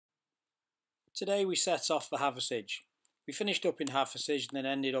Today we set off for Hathersage. We finished up in Hathersage and then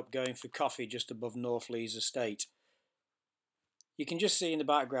ended up going for coffee just above Northlees estate. You can just see in the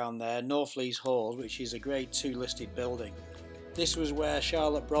background there Northlees Hall, which is a Grade 2 listed building. This was where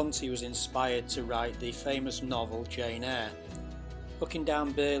Charlotte Bronte was inspired to write the famous novel Jane Eyre. Looking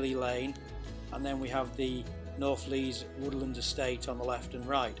down Burley Lane, and then we have the Northlees Woodland Estate on the left and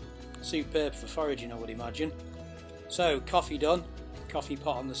right. Superb for foraging, I would imagine. So coffee done, coffee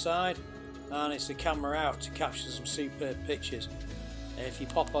pot on the side, and it's the camera out to capture some superb pictures. If you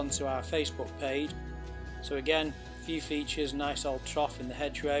pop onto our Facebook page, so again, a few features, nice old trough in the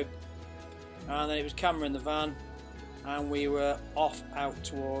hedgerow, and then it was camera in the van, and we were off out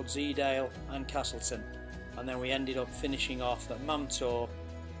towards Edale and Castleton, and then we ended up finishing off at Mamtor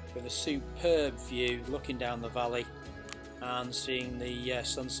with a superb view looking down the valley and seeing the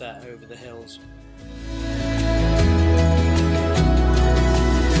sunset over the hills.